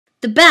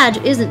The badge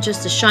isn't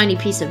just a shiny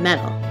piece of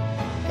metal.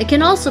 It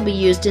can also be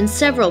used in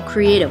several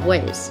creative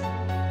ways.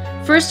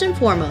 First and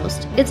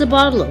foremost, it's a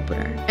bottle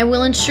opener and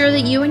will ensure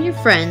that you and your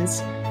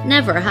friends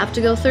never have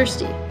to go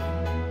thirsty.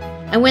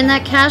 And when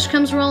that cash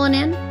comes rolling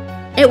in,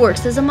 it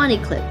works as a money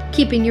clip,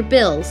 keeping your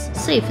bills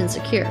safe and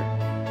secure.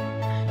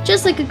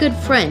 Just like a good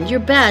friend, your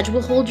badge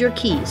will hold your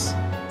keys,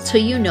 so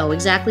you know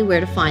exactly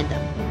where to find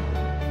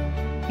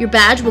them. Your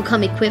badge will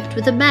come equipped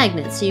with a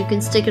magnet so you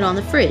can stick it on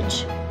the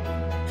fridge.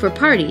 For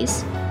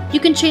parties, you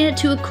can chain it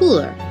to a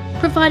cooler,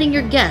 providing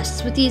your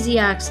guests with easy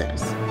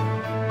access.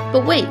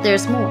 But wait,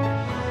 there's more.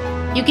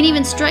 You can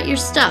even strut your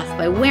stuff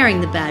by wearing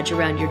the badge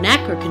around your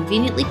neck or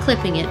conveniently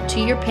clipping it to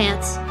your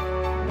pants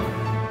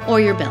or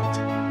your belt.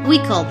 We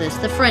call this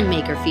the Friend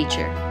Maker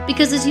feature,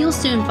 because as you'll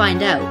soon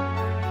find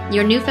out,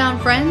 your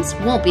newfound friends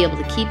won't be able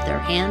to keep their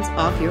hands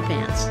off your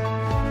pants.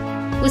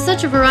 With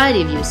such a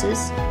variety of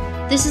uses,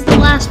 this is the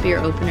last beer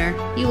opener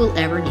you will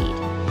ever need.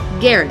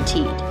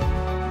 Guaranteed.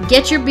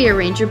 Get your Beer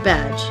Ranger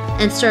badge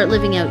and start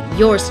living out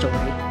your story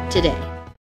today.